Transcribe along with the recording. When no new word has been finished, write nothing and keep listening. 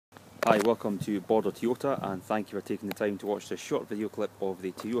Hi, welcome to Border Toyota, and thank you for taking the time to watch this short video clip of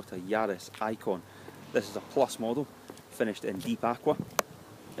the Toyota Yaris Icon. This is a Plus model, finished in deep aqua.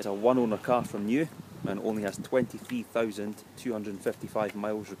 It's a one owner car from new and only has 23,255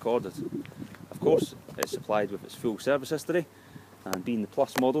 miles recorded. Of course, it's supplied with its full service history, and being the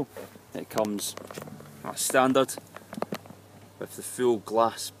Plus model, it comes as standard with the full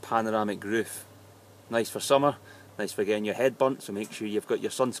glass panoramic roof. Nice for summer, nice for getting your head burnt, so make sure you've got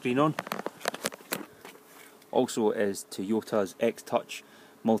your sunscreen on. Also is Toyota's X-Touch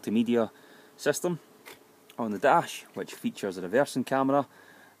multimedia system on the dash, which features a reversing camera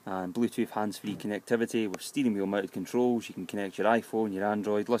and Bluetooth hands-free connectivity with steering wheel mounted controls. You can connect your iPhone, your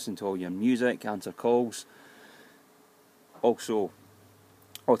Android, listen to all your music, answer calls. Also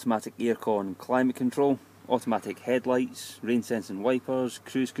automatic aircon climate control, automatic headlights, rain sensing wipers,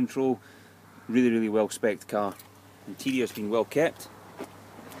 cruise control. Really well spec'd car. Interior's been well kept.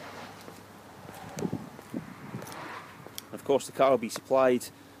 Of course, the car will be supplied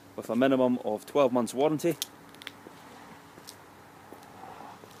with a minimum of 12 months warranty.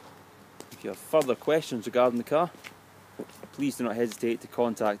 If you have further questions regarding the car, please do not hesitate to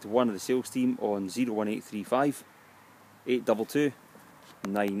contact one of the sales team on 01835 822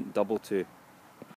 922.